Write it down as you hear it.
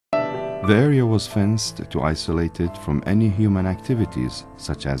The area was fenced to isolate it from any human activities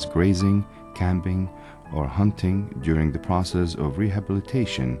such as grazing, camping, or hunting during the process of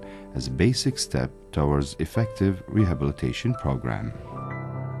rehabilitation as a basic step towards effective rehabilitation program.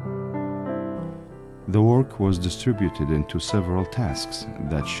 The work was distributed into several tasks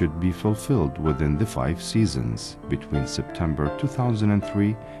that should be fulfilled within the 5 seasons between September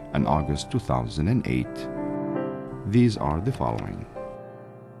 2003 and August 2008. These are the following.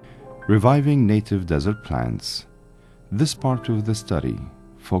 Reviving native desert plants. This part of the study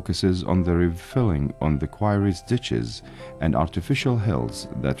focuses on the refilling on the quarries ditches and artificial hills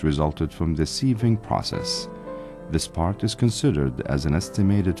that resulted from the sieving process. This part is considered as an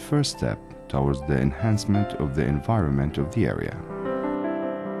estimated first step towards the enhancement of the environment of the area.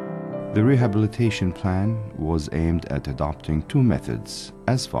 The rehabilitation plan was aimed at adopting 2 methods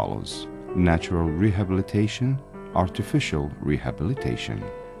as follows: natural rehabilitation, artificial rehabilitation.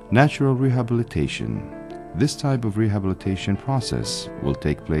 Natural rehabilitation. This type of rehabilitation process will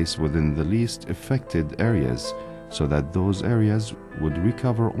take place within the least affected areas so that those areas would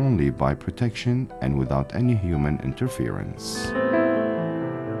recover only by protection and without any human interference.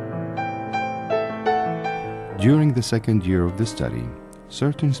 During the second year of the study,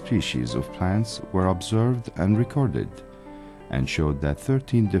 certain species of plants were observed and recorded and showed that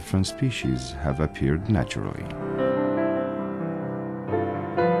 13 different species have appeared naturally.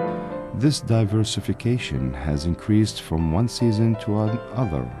 This diversification has increased from one season to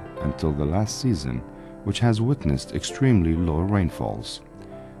another until the last season, which has witnessed extremely low rainfalls.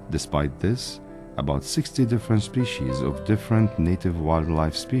 Despite this, about 60 different species of different native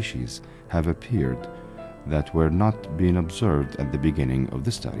wildlife species have appeared that were not being observed at the beginning of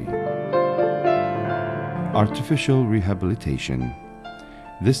the study. Artificial rehabilitation.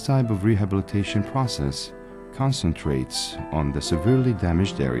 This type of rehabilitation process concentrates on the severely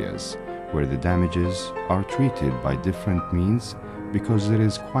damaged areas, where the damages are treated by different means because it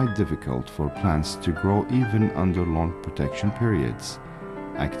is quite difficult for plants to grow even under long protection periods.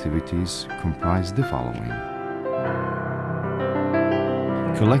 Activities comprise the following.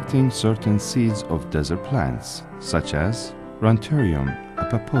 Collecting certain seeds of desert plants, such as Ranterium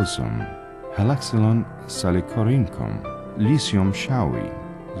epaposum, Halaxylon salicorincum, Lycium shawi,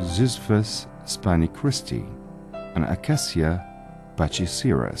 Ziphus spanichristi, and Acacia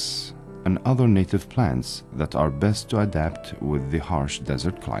pachyceras, and other native plants that are best to adapt with the harsh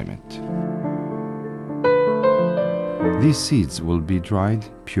desert climate. These seeds will be dried,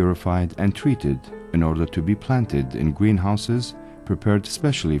 purified, and treated in order to be planted in greenhouses prepared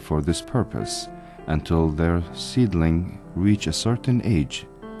specially for this purpose until their seedling reach a certain age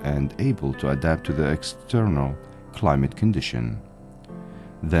and able to adapt to the external climate condition.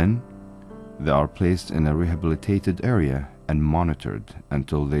 Then, they are placed in a rehabilitated area and monitored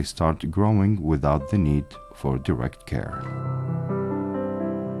until they start growing without the need for direct care.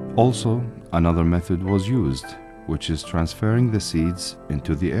 Also, another method was used, which is transferring the seeds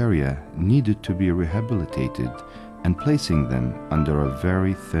into the area needed to be rehabilitated and placing them under a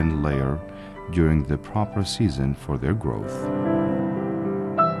very thin layer during the proper season for their growth.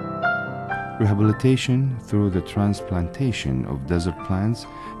 Rehabilitation through the transplantation of desert plants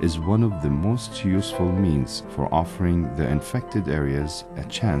is one of the most useful means for offering the infected areas a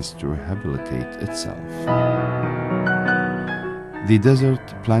chance to rehabilitate itself. The desert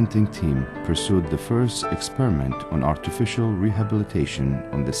planting team pursued the first experiment on artificial rehabilitation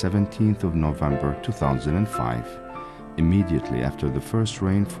on the 17th of November 2005. Immediately after the first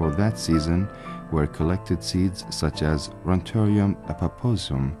rain for that season were collected seeds such as Ranterium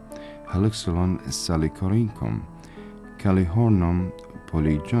epaposum, Halaxylon salicorincum, Calihornum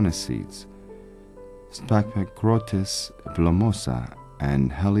polygenesis, Sphagnocrotis plumosa,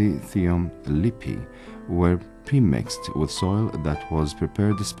 and Helianthemum lipi were premixed with soil that was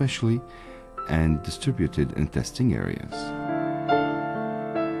prepared especially and distributed in testing areas.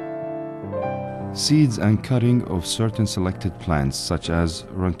 Seeds and cutting of certain selected plants such as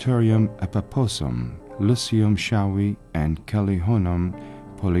Ranterium epaposum, Lycium shawi, and Calihornum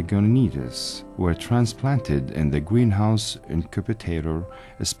polygonides were transplanted in the greenhouse incubator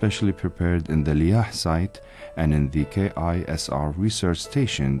especially prepared in the Liyah site and in the KISR research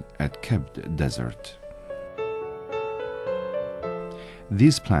station at Kebd Desert.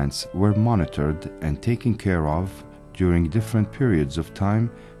 These plants were monitored and taken care of during different periods of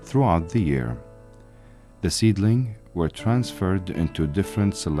time throughout the year. The seedling were transferred into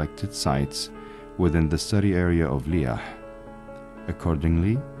different selected sites within the study area of Liyah.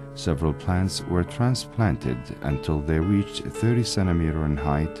 Accordingly, several plants were transplanted until they reached 30 cm in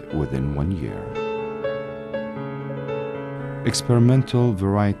height within 1 year. Experimental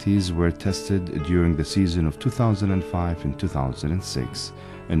varieties were tested during the season of 2005 and 2006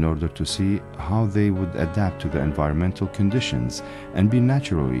 in order to see how they would adapt to the environmental conditions and be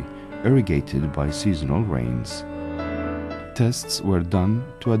naturally irrigated by seasonal rains. Tests were done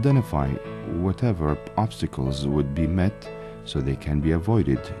to identify whatever obstacles would be met so they can be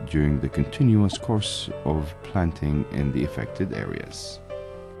avoided during the continuous course of planting in the affected areas.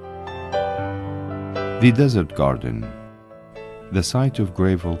 The Desert Garden. The site of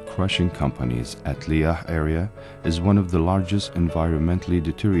gravel crushing companies at Liyah area is one of the largest environmentally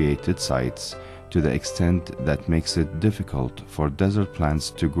deteriorated sites to the extent that makes it difficult for desert plants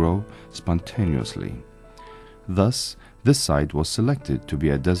to grow spontaneously. Thus, this site was selected to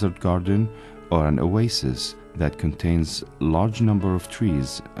be a desert garden or an oasis that contains large number of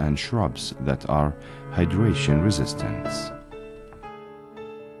trees and shrubs that are hydration resistant.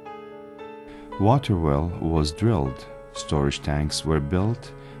 Water well was drilled, storage tanks were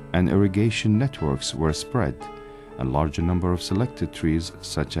built, and irrigation networks were spread. A larger number of selected trees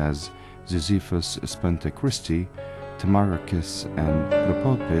such as Ziziphus spentacristii, Tamaracus, and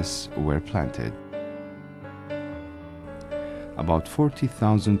Lopopis were planted. About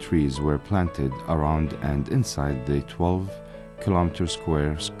 40,000 trees were planted around and inside the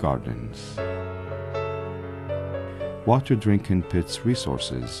 12-kilometer-square gardens. Water drinking pits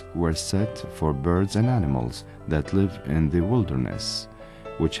resources were set for birds and animals that live in the wilderness,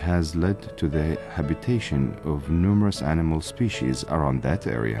 which has led to the habitation of numerous animal species around that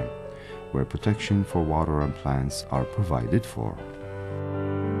area, where protection for water and plants are provided for.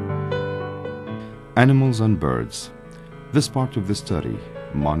 Animals and birds. This part of the study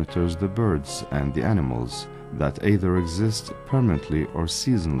monitors the birds and the animals that either exist permanently or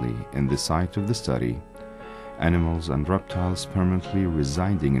seasonally in the site of the study, animals and reptiles permanently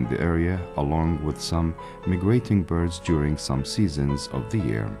residing in the area along with some migrating birds during some seasons of the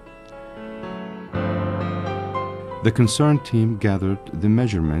year. The concerned team gathered the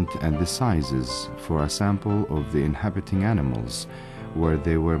measurement and the sizes for a sample of the inhabiting animals, where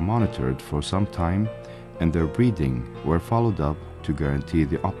they were monitored for some time and their breeding were followed up to guarantee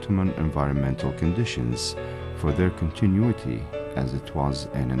the optimum environmental conditions for their continuity as it was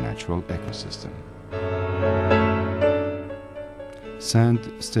in a natural ecosystem.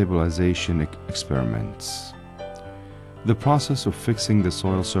 Sand stabilization experiments. The process of fixing the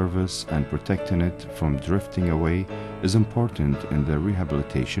soil surface and protecting it from drifting away is important in the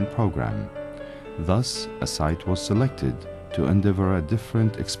rehabilitation program. Thus, a site was selected to endeavor at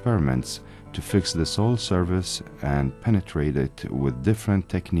different experiments to fix the soil surface and penetrate it with different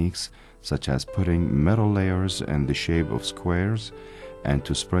techniques such as putting metal layers in the shape of squares and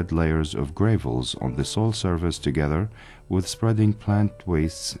to spread layers of gravels on the soil surface together with spreading plant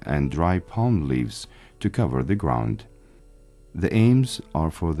wastes and dry palm leaves to cover the ground. The aims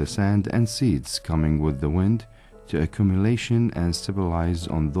are for the sand and seeds coming with the wind to accumulation and stabilize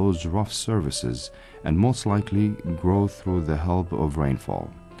on those rough surfaces and most likely grow through the help of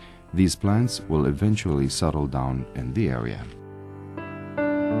rainfall. These plants will eventually settle down in the area.